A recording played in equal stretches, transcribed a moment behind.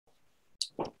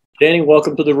Danny,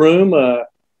 welcome to the room.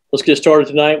 Let's get started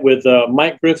tonight with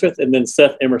Mike Griffith and then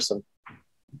Seth Emerson.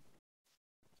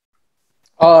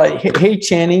 Hey,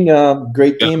 Channing,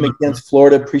 great game against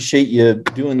Florida. Appreciate you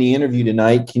doing the interview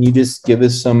tonight. Can you just give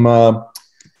us some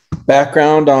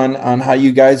background on how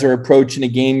you guys are approaching a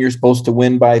game you're supposed to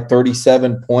win by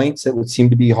 37 points? It would seem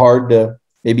to be hard to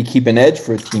maybe keep an edge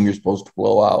for a team you're supposed to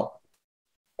blow out.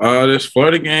 This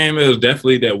Florida game is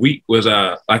definitely that week was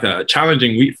like a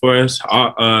challenging week for us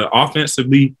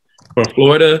offensively for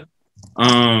Florida.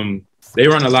 They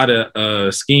run a lot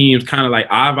of schemes, kind of like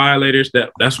eye violators.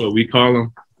 That's what we call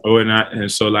them or whatnot.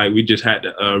 And so like we just had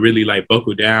to really like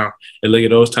buckle down and look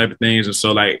at those type of things. And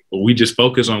so like we just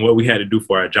focus on what we had to do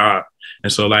for our job.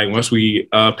 And so like once we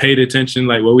paid attention,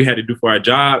 like what we had to do for our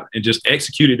job and just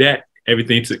executed that,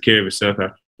 everything took care of itself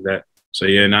after that. So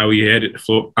yeah, now we headed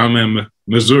to I'm in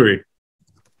Missouri.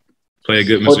 Play a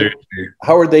good Missouri team.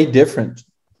 How are they different?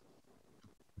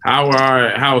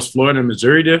 How is Florida and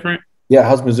Missouri different? Yeah,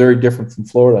 how's Missouri different from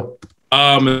Florida?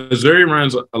 Missouri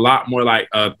runs a lot more like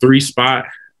a 3-spot.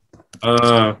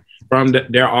 From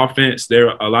their offense,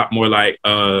 they're a lot more like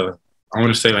I want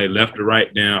to say like left to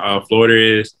right than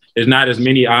Florida is. There's not as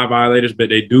many eye violators, but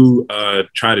they do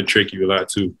try to trick you a lot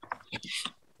too.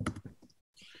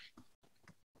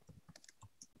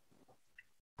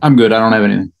 I'm good. I don't have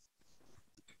anything.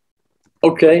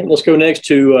 Okay, let's go next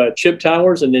to Chip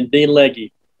Towers and then Dean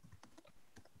Legge.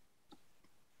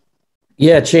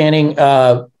 Yeah, Channing,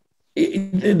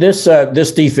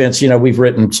 this defense, we've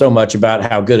written so much about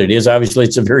how good it is. Obviously,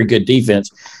 it's a very good defense.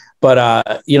 But,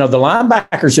 the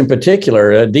linebackers in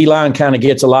particular, D-line kind of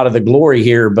gets a lot of the glory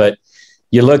here. But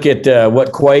you look at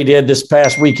what Quay did this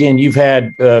past weekend. You've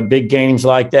had big games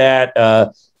like that.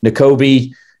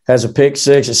 Nakobe has a pick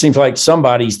six. It seems like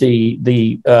somebody's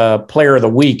the player of the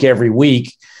week every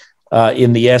week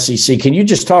in the SEC. Can you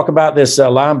just talk about this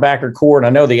linebacker core? And I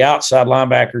know the outside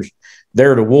linebackers,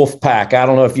 they're the Wolf Pack. I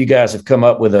don't know if you guys have come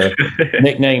up with a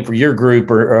nickname for your group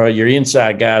or your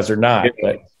inside guys or not.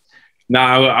 But.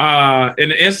 No, in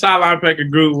the inside linebacker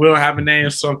group, we don't have a name.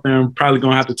 Something I'm probably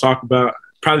going to have to talk about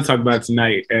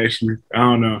tonight, actually. I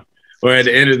don't know. Or at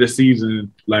the end of the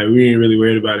season, like we ain't really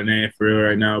worried about a name for real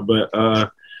right now. But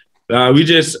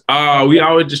we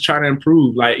always just try to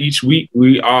improve. Like each week,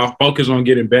 we focus on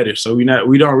getting better. So we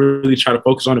don't really try to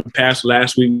focus on the past.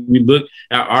 Last week, we look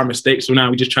at our mistakes. So now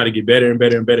we just try to get better and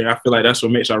better and better. I feel like that's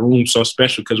what makes our room so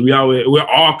special because we're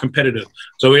all competitive.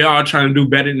 So we're all trying to do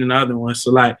better than the other one.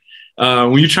 So like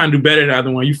when you're trying to do better than the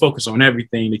other one, you focus on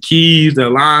everything: the keys, the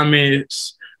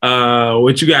alignments,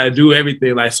 what you got to do,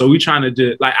 everything. Like so, we trying to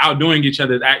just like outdoing each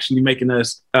other, is actually making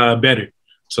us better.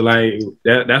 So, like,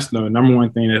 that's the number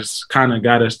one thing that's kind of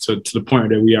got us to the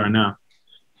point that we are now.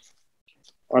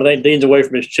 I think Dean's away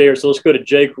from his chair, so let's go to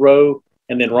Jake Rowe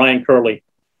and then Ryan Curley.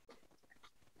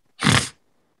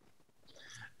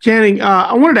 Channing,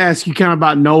 I wanted to ask you kind of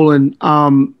about Nolan. I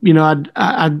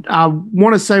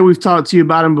want to say we've talked to you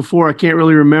about him before. I can't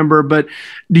really remember, but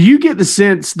do you get the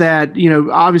sense that,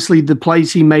 obviously the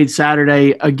plays he made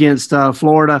Saturday against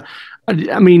Florida –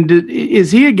 I mean,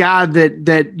 is he a guy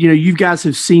that you guys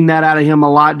have seen that out of him a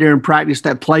lot during practice,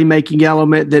 that playmaking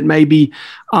element that maybe,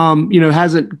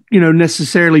 hasn't,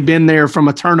 necessarily been there from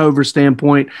a turnover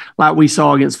standpoint like we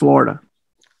saw against Florida?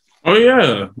 Oh,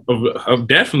 yeah,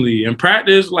 definitely. In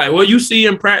practice, like what you see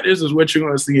in practice is what you're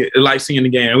going to see, like see in the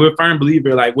game. And we're a firm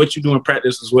believer, like what you do in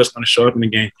practice is what's going to show up in the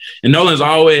game. And Nolan's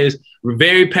always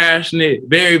very passionate,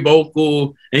 very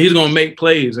vocal, and he's going to make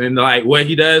plays. And like what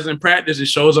he does in practice, it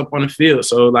shows up on the field.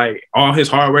 So like all his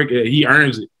hard work, he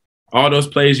earns it. All those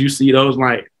plays you see, those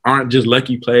like aren't just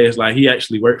lucky plays. Like he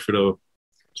actually worked for those.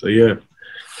 So, yeah.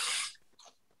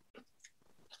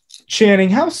 Channing,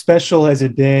 how special has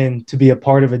it been to be a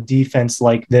part of a defense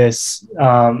like this?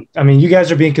 I mean, you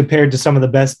guys are being compared to some of the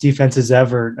best defenses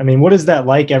ever. I mean, what is that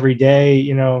like every day?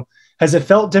 Has it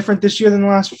felt different this year than the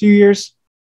last few years?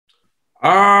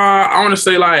 I want to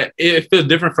say like it feels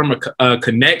different from a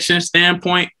connection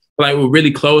standpoint. Like we're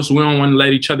really close. We don't want to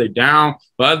let each other down.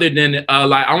 But other than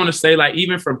like I want to say like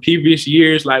even from previous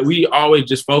years, like we always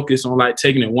just focus on like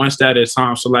taking it one step at a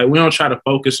time. So like we don't try to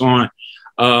focus on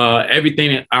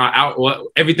everything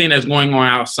everything that's going on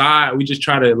outside. We just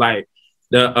try to like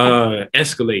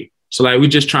escalate. So like we're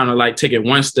just trying to like take it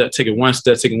one step.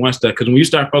 Because when you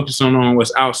start focusing on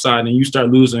what's outside, and you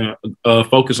start losing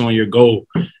focus on your goal.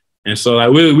 And so like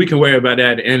we can worry about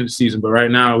that at the end of the season. But right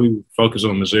now we focus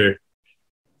on Missouri.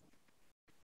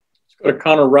 Let's go to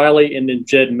Connor Riley and then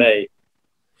Jed May.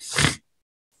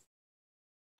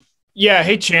 Yeah.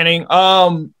 Hey, Channing.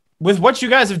 With what you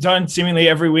guys have done seemingly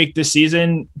every week this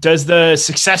season, does the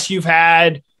success you've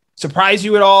had surprise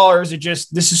you at all, or is it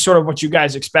just this is sort of what you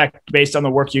guys expect based on the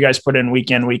work you guys put in week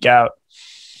week out?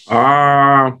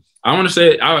 I want to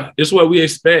say it's what we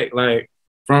expect. Like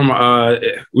from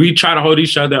we try to hold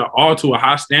each other all to a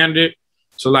high standard.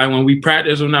 So like when we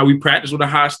practice or not, we practice with a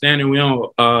high standard. We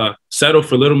don't settle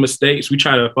for little mistakes. We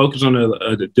try to focus on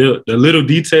the little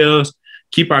details,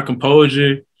 keep our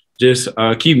composure, just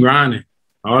keep grinding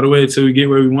all the way until we get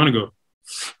where we want to go.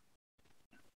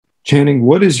 Channing,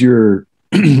 what is your,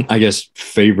 I guess,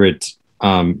 favorite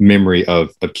memory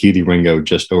of Keely Ringo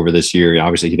just over this year?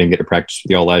 Obviously, he didn't get to practice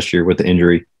with y'all last year with the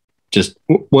injury. Just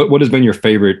what has been your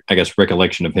favorite, I guess,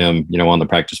 recollection of him, on the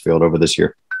practice field over this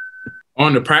year?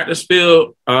 On the practice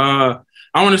field, I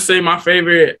want to say my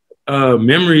favorite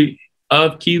memory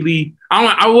of Keely.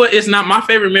 It's not my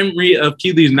favorite memory of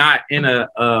Keely is not in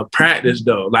a practice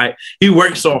though. Like he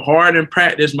worked so hard in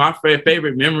practice. My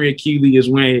favorite memory of Keely is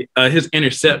when his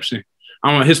interception.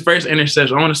 His first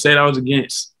interception. I want to say that was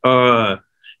against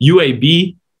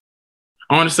UAB.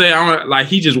 I want to say like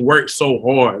he just worked so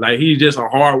hard. Like he's just a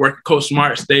hard worker. Coach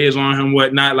Smart stays on him,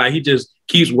 whatnot. Like he just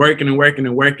keeps working and working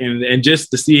and working. And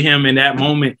just to see him in that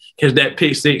moment, catch that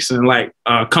pick six and like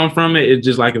come from it, it's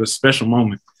just like a special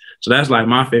moment. So that's like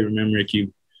my favorite memory of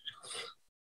Keely.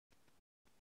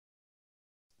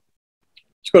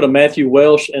 Let's go to Matthew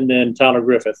Welsh and then Tyler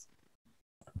Griffith.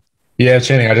 Yeah,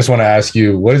 Channing, I just want to ask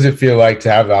you, what does it feel like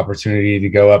to have the opportunity to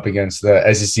go up against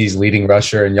the SEC's leading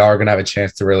rusher, and y'all are going to have a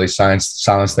chance to really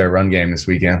silence their run game this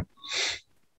weekend?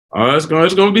 It's going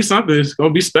to be something. It's going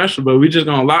to be special, but we're just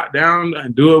going to lock down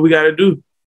and do what we got to do.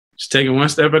 Just taking one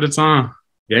step at a time.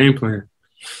 Game plan.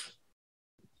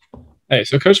 Hey,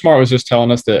 so Coach Smart was just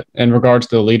telling us that in regards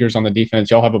to the leaders on the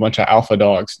defense, y'all have a bunch of alpha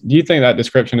dogs. Do you think that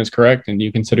description is correct, and do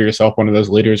you consider yourself one of those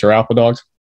leaders or alpha dogs?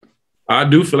 I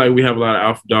do feel like we have a lot of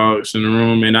alpha dogs in the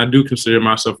room, and I do consider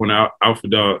myself one of alpha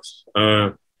dogs.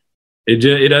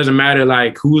 It doesn't matter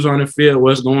like who's on the field,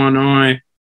 what's going on.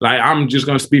 Like I'm just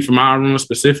gonna speak for my room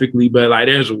specifically, but like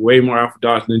there's way more alpha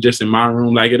dogs than just in my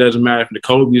room. Like it doesn't matter if the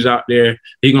Kobe's out there,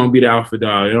 he gonna be the alpha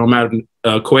dog. It don't matter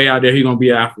if Quay out there, he gonna be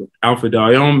an alpha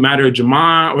dog. It don't matter if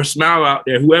Jamon or Smile out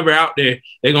there, whoever out there,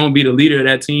 they gonna be the leader of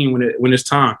that team when it's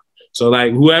time. So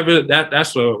like whoever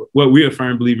that's what we are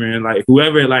firm believer in. Like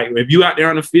whoever, like if you out there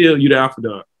on the field, you the alpha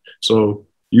dog. So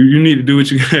you need to do what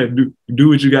you gotta do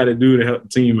what you gotta do to help the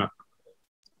team out.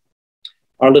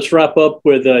 All right, let's wrap up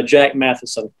with Jack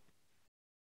Matheson.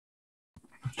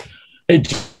 Hey,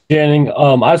 Channing,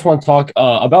 I just want to talk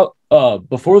about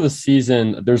before the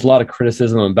season, there's a lot of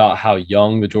criticism about how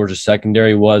young the Georgia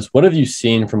secondary was. What have you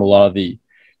seen from a lot of the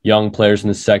young players in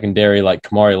the secondary like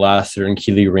Kamari Lassiter and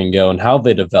Keely Ringo, and how have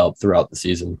they developed throughout the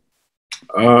season?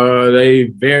 They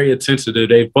very attentive.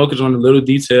 They focus on the little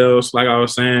details. Like I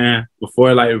was saying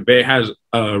before, like Bay has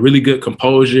really good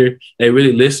composure. They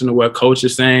really listen to what coach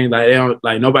is saying. Like they don't,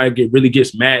 like nobody really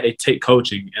gets mad. They take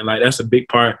coaching, and like that's a big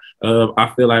part of I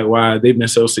feel like why they've been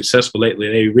so successful lately.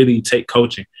 They really take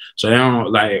coaching. So they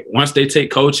don't like once they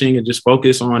take coaching and just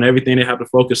focus on everything they have to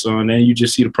focus on, then you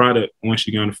just see the product once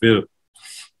you get on the field.